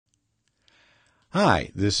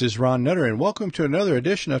Hi, this is Ron Nutter, and welcome to another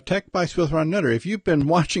edition of Tech Bites with Ron Nutter. If you've been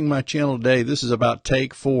watching my channel today, this is about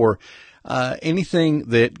take 4. Anything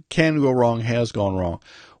that can go wrong has gone wrong.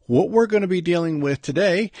 What we're going to be dealing with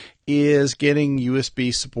today is getting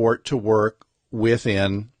USB support to work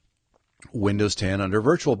within Windows 10 under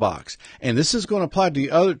VirtualBox. And this is going to apply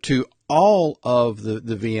to all of the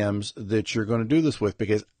VMs that you're going to do this with,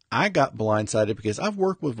 because I got blindsided because I've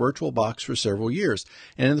worked with VirtualBox for several years.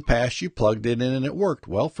 And in the past, you plugged it in and it worked.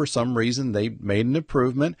 Well, for some reason, they made an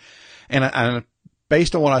improvement. And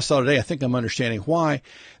based on what I saw today, I think I'm understanding why,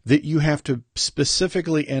 that you have to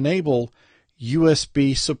specifically enable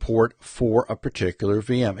USB support for a particular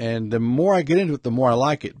VM. And the more I get into it, the more I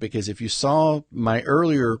like it, because if you saw my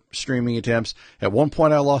earlier streaming attempts, at one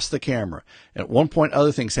point I lost the camera. At one point,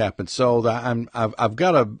 other things happened. So I've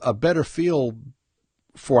got a better feel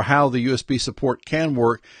for how the USB support can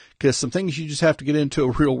work, because some things you just have to get into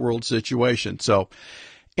a real world situation. So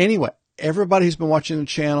anyway, everybody who's been watching the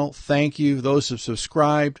channel, thank you. Those who have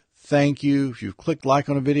subscribed, thank you. If you've clicked like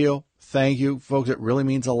on a video, thank you. Folks, it really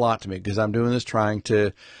means a lot to me, because I'm doing this trying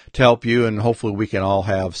to help you, and hopefully we can all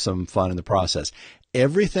have some fun in the process.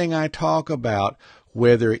 Everything I talk about,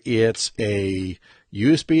 whether it's a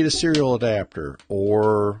USB to serial adapter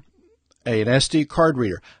or an SD card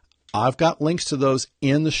reader, I've got links to those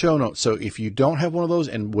in the show notes. So if you don't have one of those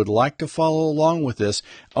and would like to follow along with this,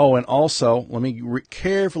 oh, and also let me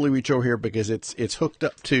carefully reach over here, because it's hooked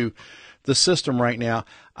up to the system right now.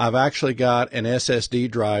 I've actually got an SSD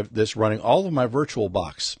drive that's running all of my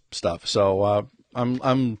VirtualBox stuff. So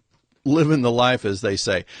I'm living the life, as they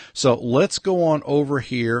say. So let's go on over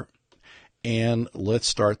here and let's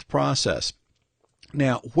start the process.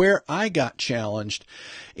 Now, where I got challenged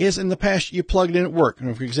is in the past, you plugged in at work.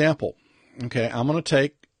 And for example, okay, I'm going to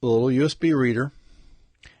take a little USB reader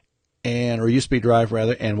or USB drive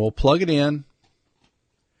rather, and we'll plug it in.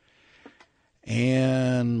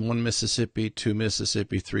 And 1 Mississippi, 2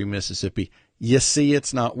 Mississippi, 3 Mississippi. You see,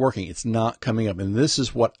 it's not working. It's not coming up. And this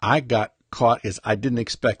is what I got caught, is I didn't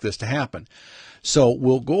expect this to happen. So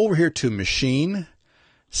we'll go over here to Machine,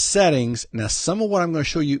 Settings. Now, some of what I'm going to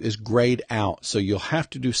show you is grayed out, so you'll have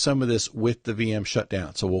to do some of this with the VM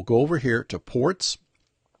shutdown. So we'll go over here to Ports,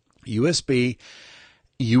 USB.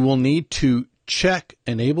 You will need to check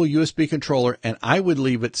Enable USB Controller, and I would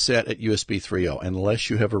leave it set at USB 3.0 unless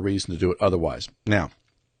you have a reason to do it otherwise. Now,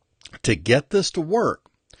 to get this to work,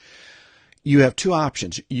 you have two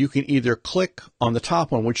options. You can either click on the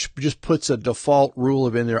top one, which just puts a default rule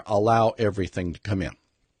of in there, allow everything to come in.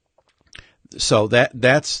 So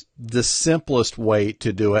that's the simplest way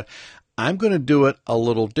to do it. I'm going to do it a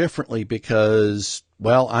little differently because,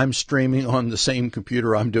 well, I'm streaming on the same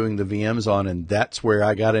computer I'm doing the VMs on, and that's where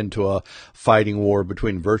I got into a fighting war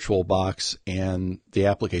between VirtualBox and the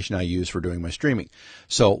application I use for doing my streaming.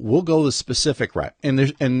 So we'll go the specific route,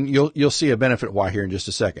 and you'll see a benefit why here in just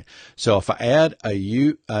a second. So if I add a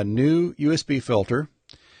new USB filter.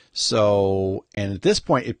 So, and at this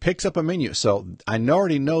point, it picks up a menu. So I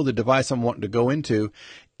already know the device I'm wanting to go into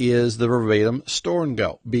is the verbatim store and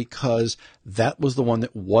go, because that was the one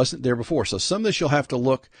that wasn't there before. So some of this you'll have to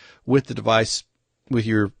look with the device, with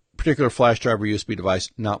your particular flash drive or USB device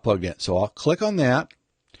not plugged in. So I'll click on that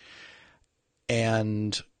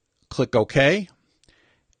and click OK.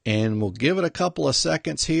 And we'll give it a couple of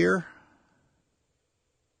seconds here.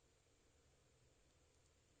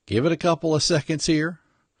 Give it a couple of seconds here.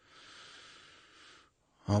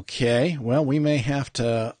 Okay, well, we may have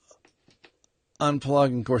to unplug.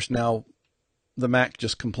 And of course, now the Mac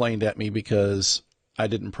just complained at me because I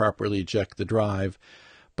didn't properly eject the drive.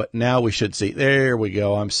 But now we should see, there we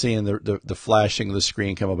go. I'm seeing the flashing of the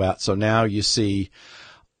screen come about. So now you see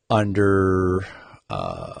under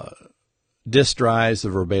disk drives,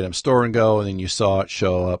 the verbatim store and go, and then you saw it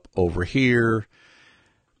show up over here.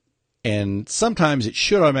 And sometimes it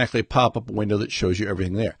should automatically pop up a window that shows you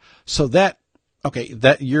everything there. So okay,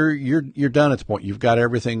 that you're done at the point. You've got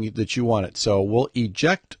everything that you wanted. So we'll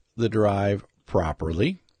eject the drive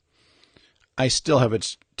properly. I still have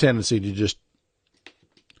its tendency to just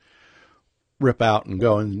rip out and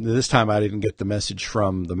go. And this time I didn't get the message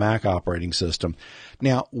from the Mac operating system.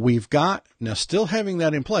 Now still having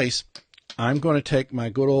that in place, I'm going to take my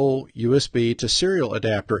good old USB to serial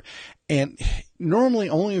adapter. And normally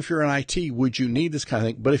only if you're in IT would you need this kind of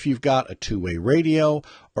thing. But if you've got a two-way radio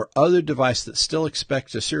or other device that still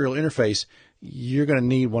expects a serial interface, you're going to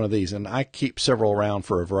need one of these. And I keep several around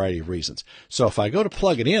for a variety of reasons. So if I go to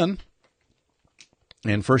plug it in,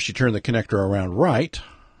 and first you turn the connector around right,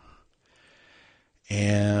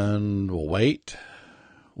 and we'll wait.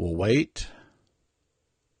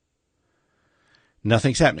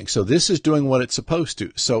 nothing's happening. So this is doing what it's supposed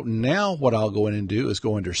to. So now what I'll go in and do is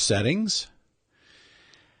go under Settings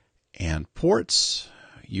and Ports,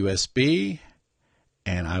 USB,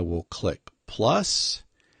 and I will click plus.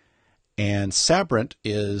 And Sabrent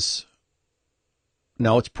is,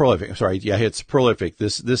 no, it's Prolific. I'm sorry, yeah, it's Prolific.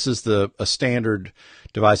 This is a standard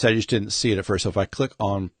device. I just didn't see it at first. So if I click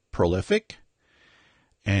on Prolific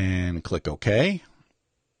and click OK,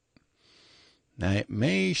 now it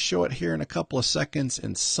may show it here in a couple of seconds,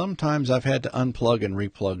 and sometimes I've had to unplug and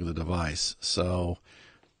replug the device. So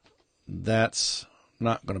that's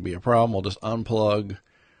not going to be a problem. We'll just unplug,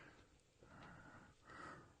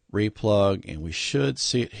 replug, and we should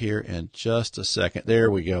see it here in just a second. There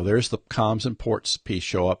we go. There's the comms and ports piece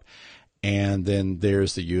show up, and then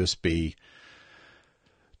there's the USB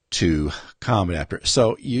to comm adapter.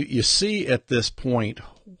 So you see at this point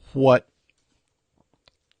what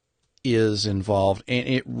is involved, and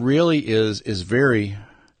it really is very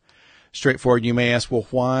straightforward. You may ask, well,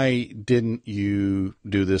 why didn't you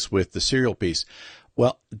do this with the serial piece?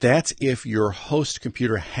 Well, that's if your host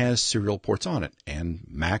computer has serial ports on it, and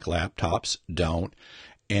Mac laptops don't.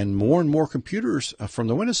 And more computers from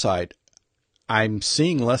the Windows side, I'm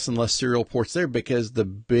seeing less and less serial ports there, because the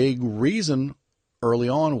big reason early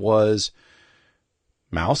on was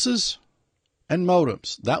mouses and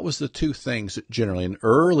modems. That was the two things that generally, and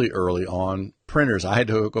early on, printers. I had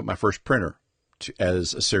to hook up my first printer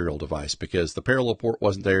as a serial device because the parallel port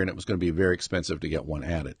wasn't there, and it was going to be very expensive to get one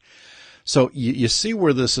added. So you see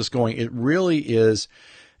where this is going. It really is,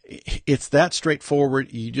 it's that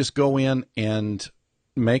straightforward. You just go in and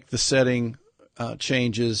make the setting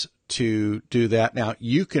changes to do that. Now,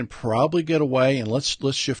 you can probably get away, and let's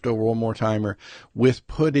shift over one more timer, with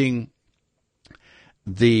putting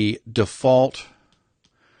the default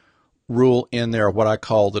rule in there, what I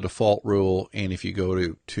call the default rule. And if you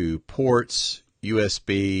go to ports,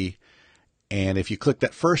 USB, and if you click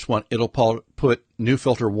that first one, it'll put new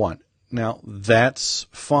filter 1. Now, that's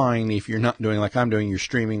fine if you're not doing like I'm doing, you're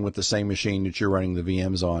streaming with the same machine that you're running the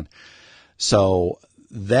VMs on. So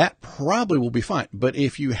that probably will be fine. But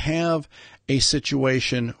if you have a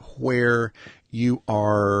situation where you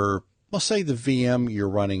are, well, say the VM you're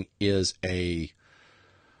running is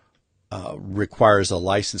requires a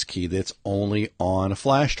license key that's only on a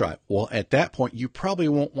flash drive. Well, at that point, you probably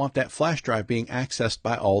won't want that flash drive being accessed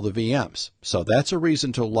by all the VMs. So that's a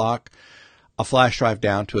reason to lock a flash drive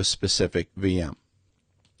down to a specific VM.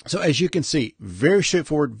 So as you can see, very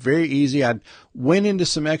straightforward, very easy. I went into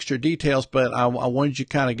some extra details, but I wanted you to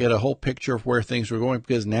kind of get a whole picture of where things were going,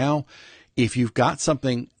 because now if you've got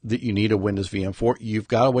something that you need a Windows VM for, you've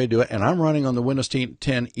got a way to do it. And I'm running on the Windows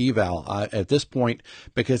 10 eval at this point,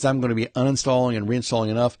 because I'm going to be uninstalling and reinstalling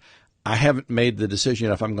enough. I haven't made the decision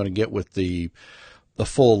yet if I'm going to get with the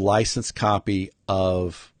full license copy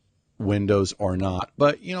of Windows or not,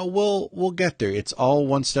 but you know, we'll get there. It's all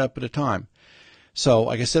one step at a time. So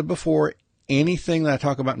like I said before, anything that I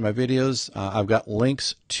talk about in my videos, I've got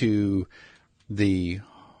links to the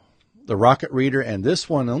Rocket Reader, and this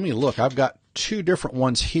one, let me look, I've got two different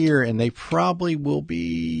ones here, and they probably will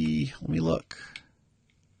be, let me look.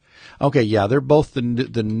 Okay, yeah, they're both the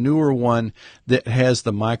newer one that has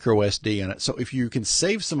the microSD in it. So if you can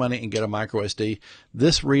save some money and get a microSD,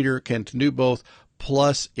 this reader can do both.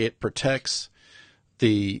 Plus, it protects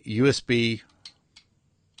the USB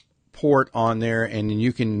port on there, and then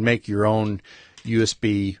you can make your own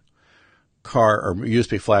USB card or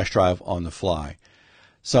USB flash drive on the fly.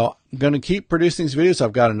 So I'm going to keep producing these videos.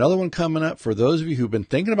 I've got another one coming up for those of you who've been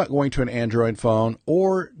thinking about going to an Android phone,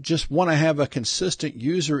 or just want to have a consistent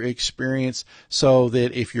user experience, so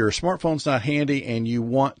that if your smartphone's not handy and you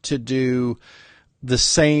want to do the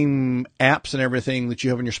same apps and everything that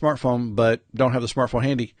you have on your smartphone, but don't have the smartphone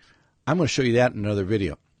handy, I'm going to show you that in another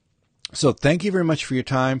video. So thank you very much for your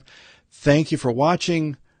time. Thank you for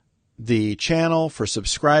watching the channel, for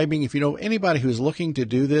subscribing. If you know anybody who's looking to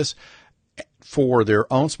do this for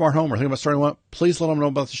their own smart home or thinking about starting one, please let them know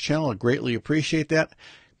about this channel. I greatly appreciate that.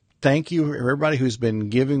 Thank you for everybody who's been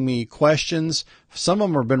giving me questions. Some of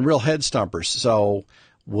them have been real head stumpers, so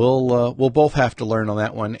we'll both have to learn on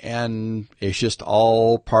that one, and it's just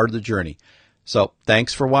all part of the journey. So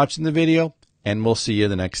thanks for watching the video, and we'll see you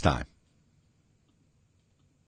the next time.